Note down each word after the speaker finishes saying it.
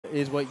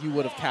is what you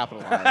would have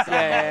capitalized on.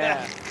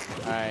 Yeah.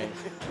 All right.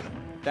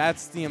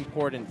 That's the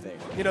important thing.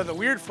 You know, the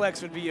weird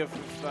flex would be if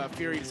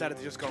Fury decided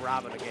to just go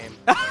Robin a game.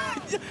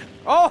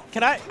 Oh,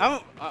 can I?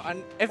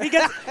 If he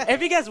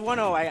gets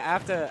 1-0, I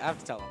have to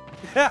tell him.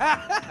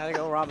 I think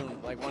I'll rob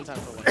him like one time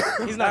for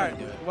one. He's not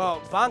gonna do it.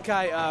 Well,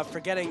 Bankai,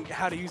 forgetting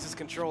how to use his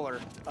controller,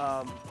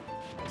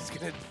 he's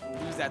gonna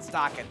lose that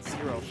stock at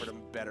 0 for the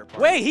better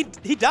part. Wait,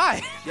 he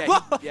died.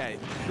 Yeah,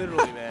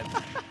 literally, man.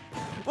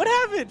 What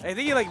happened? I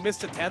think he like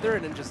missed a tether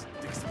and then just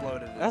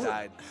exploded and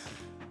died.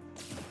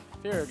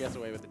 Fury gets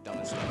away with the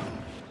dumbest stuff.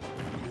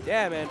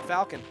 Yeah, man,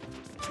 Falcon.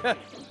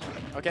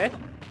 Okay.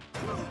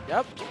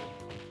 Yep.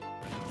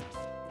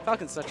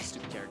 Falcon's such a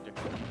stupid character.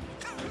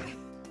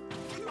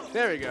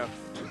 There we go.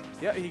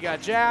 Yep, he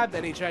got jabbed,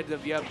 and he tried to,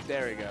 yep,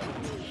 there we go.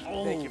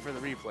 Oh. Thank you for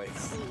the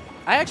replays.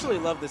 I actually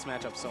love this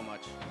matchup so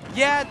much.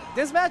 Yeah,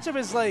 this matchup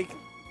is like...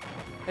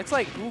 It's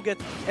like, who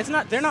gets... It's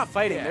not... They're not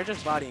fighting, they're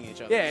just bodying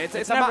each other. Yeah,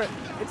 it's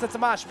a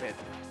mosh pit.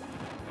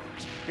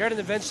 You're at an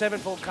Avenged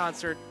Sevenfold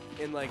concert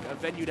in like a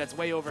venue that's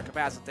way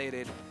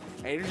overcapacitated,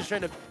 and you're just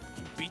trying to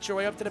beat your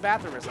way up to the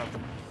bathroom or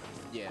something.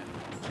 Yeah.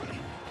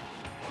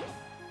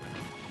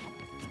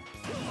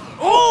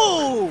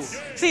 Oh!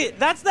 See,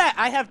 that's that.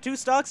 I have 2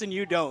 stocks and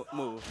you don't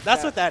move.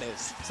 That's what that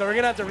is. So we're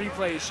going to have to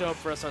replay show up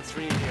for us on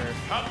stream here.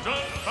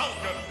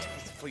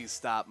 Please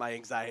stop my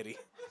anxiety.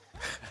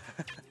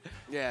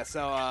 Yeah,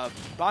 so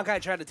Bankai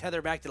tried to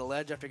tether back to the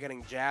ledge after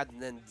getting jabbed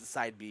and then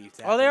side B.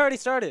 Oh, they already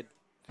started.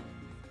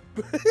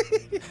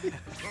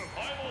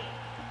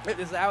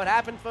 Is that how it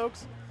happened,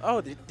 folks?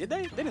 Oh, did they?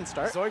 They didn't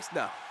start? Zoinks?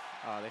 No.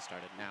 Oh, they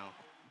started now.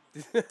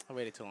 I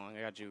waited too long.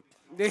 I got juked.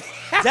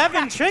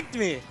 Devin tricked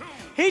me.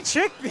 He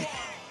tricked me.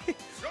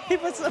 He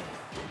puts up.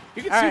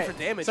 You can shoot for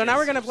damage. So now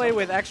we're gonna play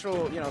with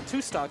actual,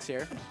 2 stocks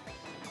here.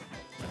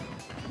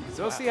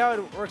 So we'll see how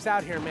it works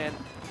out here, man.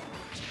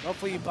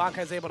 Hopefully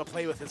Bankai's able to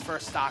play with his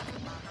first stock.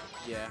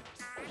 Yeah.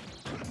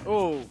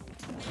 Oh.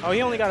 Oh,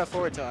 he only got a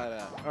forward to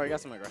that. Oh, he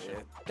got some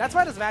aggression. That's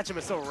why this matchup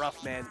is so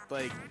rough, man.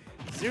 Like,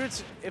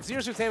 if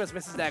Zero Suit Samus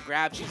misses that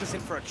grab, she's just in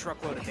for a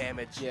truckload of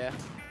damage. Yeah.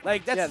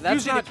 Like that's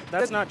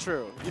that's not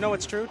true. You know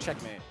what's true?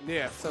 Checkmate.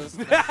 Yeah. So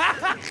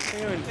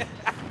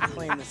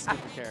playing this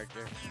stupid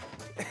character.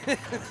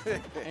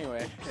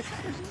 Anyway.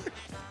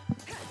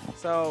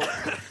 So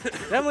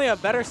definitely a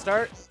better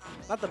start.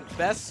 Not the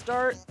best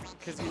start,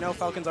 because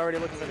Falcon's already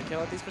looking for the kill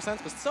at these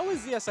percents, but so is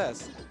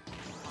ZSS.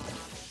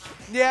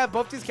 Yeah,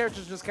 both these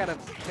characters just kind of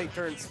take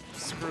turns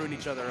screwing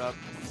each other up.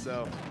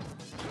 So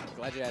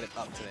glad you added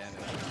up to the end.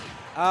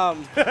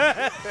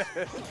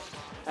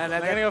 And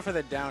I'm gonna go for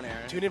the down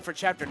air. Tune in for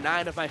chapter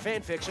 9 of my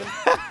fan fiction.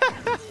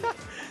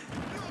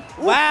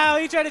 Wow,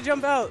 he tried to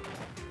jump out.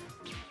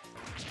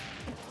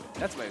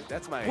 That's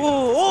my.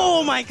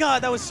 Oh my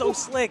God, that was so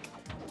slick.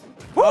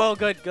 Woo. Oh,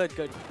 good.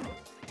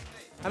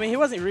 I mean, he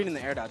wasn't reading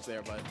the air dodge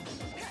there, but.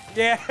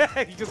 Yeah,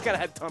 he just kind of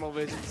had tunnel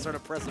vision to sort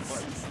of press the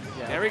buttons.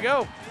 Yeah. There we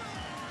go.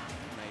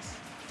 Nice.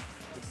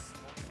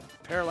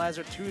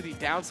 Paralyzer to the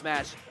down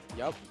smash.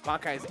 Yup.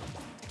 Bankai's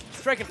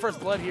striking first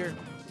blood here.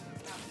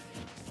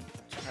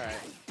 All right.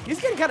 He's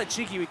getting kind of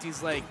cheeky with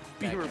these like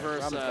B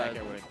reverse. Back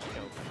air would have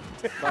killed.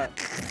 But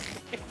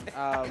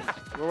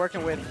we're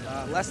working with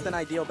less than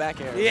ideal back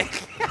air. Yeah.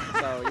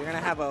 So you're gonna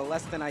have a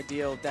less than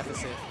ideal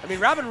deficit. I mean,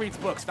 Robin reads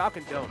books,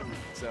 Falcon don't.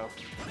 So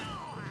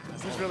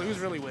who's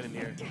really winning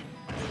here?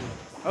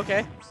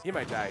 Okay. He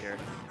might die here.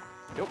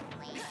 Nope.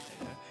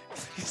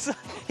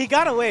 He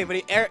got away, but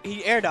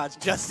he air dodged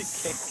just in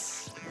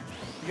case.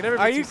 You can never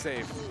be too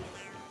safe.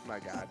 My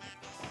God.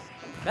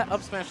 That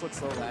up smash looks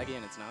so laggy,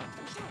 and it's not.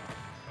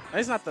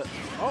 It's not the.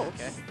 Oh,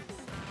 okay.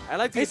 I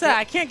like. He said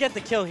I can't get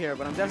the kill here,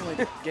 but I'm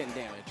definitely getting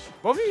damage.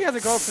 Both of you guys are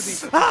going for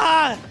the.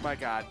 Ah! My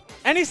God.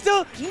 And he's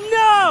still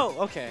no.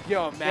 Okay.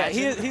 Yo,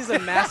 imagine. Yeah, he's a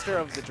master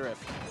of the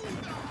drift.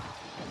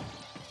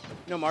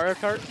 Mario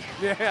Kart.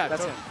 Yeah,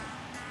 that's him.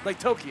 Like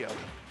Tokyo.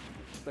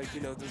 Like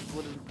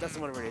that's the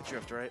one where they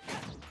drift, right?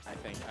 I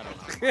think. I don't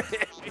know.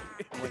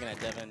 I'm looking at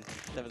Devin.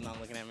 Devin's not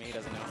looking at me. He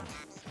doesn't know.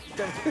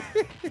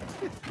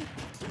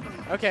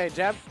 Okay,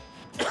 jab.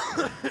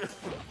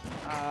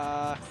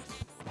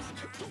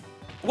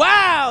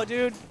 Wow,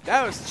 dude.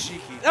 That was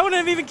cheeky. That wouldn't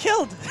have even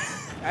killed.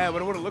 Yeah,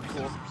 but it would have looked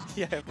cool.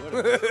 Yeah, it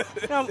would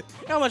have.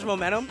 How much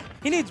momentum?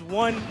 He needs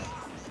one.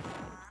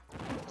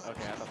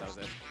 Okay, I thought that was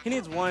it. He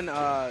needs one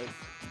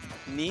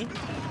knee.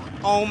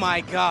 Oh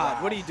my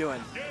God. What are you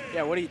doing?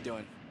 Yeah, what are you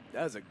doing?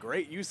 That was a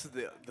great use of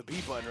the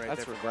B button right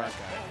there for Bankai.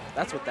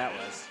 That's what that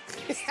was.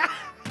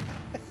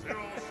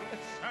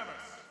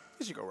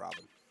 You should go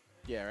Robin.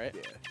 Yeah, right?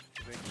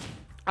 Yeah.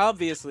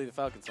 Obviously, the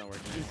Falcon's not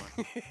working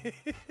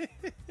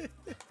anymore.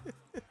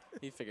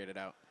 He figured it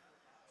out.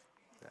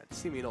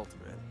 Just see me in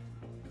ultimate.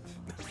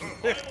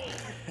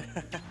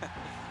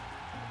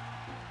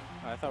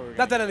 I thought we were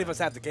not that any of us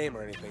have the game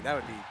or anything. That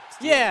would be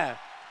stealing. Yeah.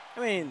 I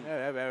mean,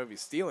 that would be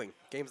stealing.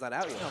 Game's not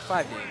out yet. No,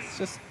 5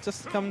 days.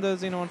 Just come to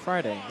Xeno on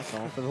Friday. That's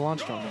all for the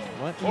launch tournament.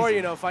 What?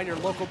 Or find your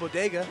local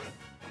bodega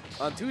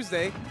on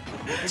Tuesday.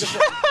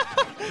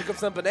 Pick up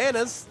some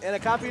bananas and a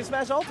copy of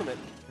Smash Ultimate.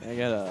 I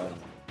got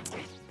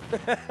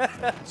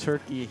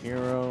Turkey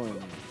Hero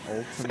and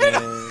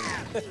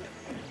Ultimate.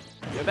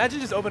 Yeah, imagine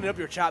just opening up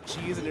your chopped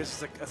cheese and there's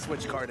just like a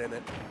Switch card in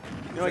it.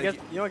 You know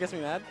what gets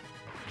me mad?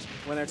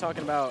 When they're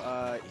talking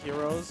about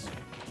heroes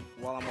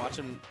while I'm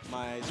watching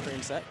my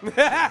stream set.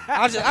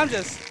 I'm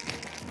just.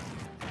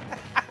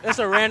 It's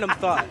a random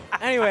thought.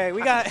 Anyway,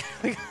 we got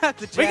the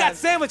jazz. We got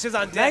sandwiches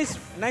on deck.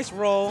 Nice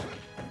roll.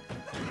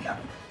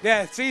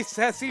 Yeah, see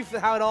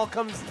how it all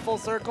comes full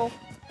circle.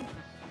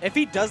 If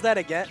he does that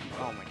again,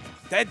 oh my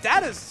god.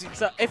 That is.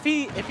 So if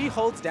he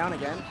holds down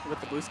again with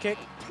the boost kick,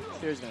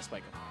 Fury's gonna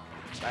spike him.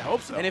 I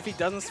hope so. And if he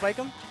doesn't spike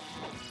him,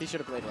 he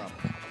should have played Robin.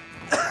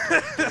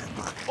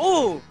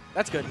 Oh,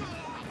 that's good.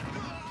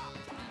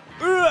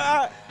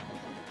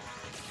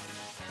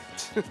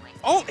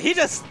 Oh, he's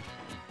just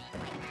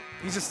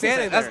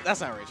standing there.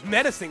 That's outrageous.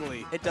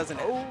 Menacingly. It doesn't.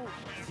 Oh,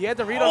 he had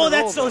to read on Oh, the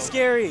that's rules, so though.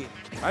 scary.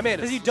 I made it.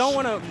 Because you don't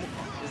want to.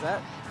 Is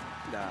that?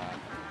 Nah. Okay.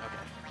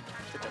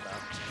 Good job, Al.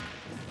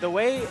 The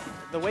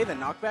way the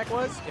knockback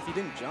was, if he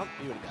didn't jump,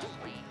 he would have died.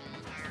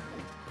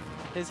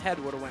 His head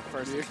would have went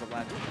first into the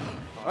ledge.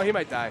 Oh, he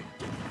might die.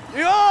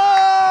 Yo!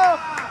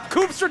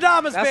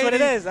 Koopstradamus, baby. That's what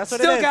it is. That's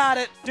what it is. Still got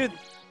it. Dude,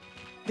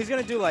 he's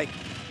going to do like...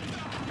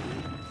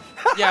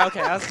 Yeah,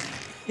 okay.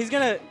 He's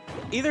going to...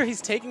 Either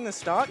he's taking the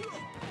stock,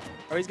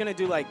 or he's going to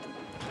do like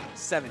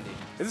 70.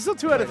 Is this still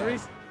 2 out of 3?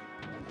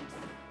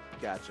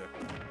 Gotcha.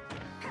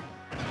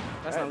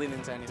 That's not leading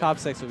into anything. Top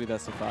 6 will be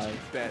best of 5.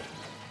 Bet.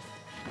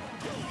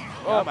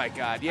 Oh my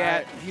god,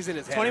 yeah, he's in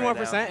his head 20 more right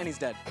now. percent and he's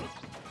dead.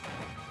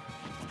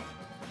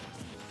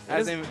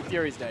 As in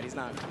Fury's dead. He's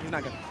not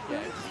gonna.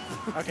 Yeah.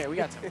 Okay, we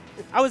got 10.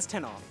 I was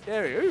 10 off.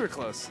 There we were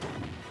close.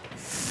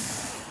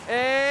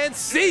 And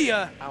see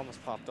ya. I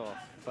almost popped off,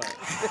 but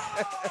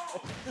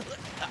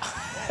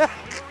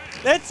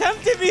that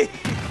tempted me.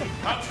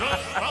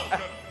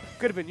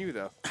 Could have been you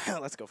though.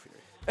 Let's go Fury.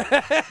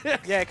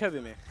 Yeah, it could have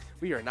been me.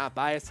 We are not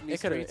biased in these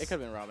It could streets. have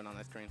been Robin on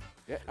that screen.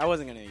 Yeah. I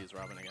wasn't gonna use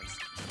Robin against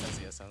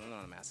SCS. I'm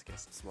not a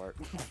masochist. Smart.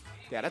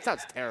 Yeah, that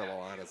sounds terrible,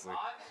 honestly.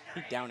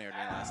 He down aired me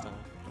last time.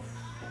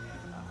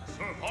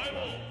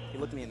 He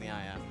looked me in the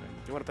eye after.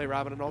 Do you want to play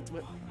Robin in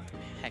Ultimate?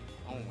 Heck,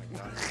 oh my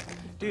god.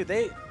 Dude,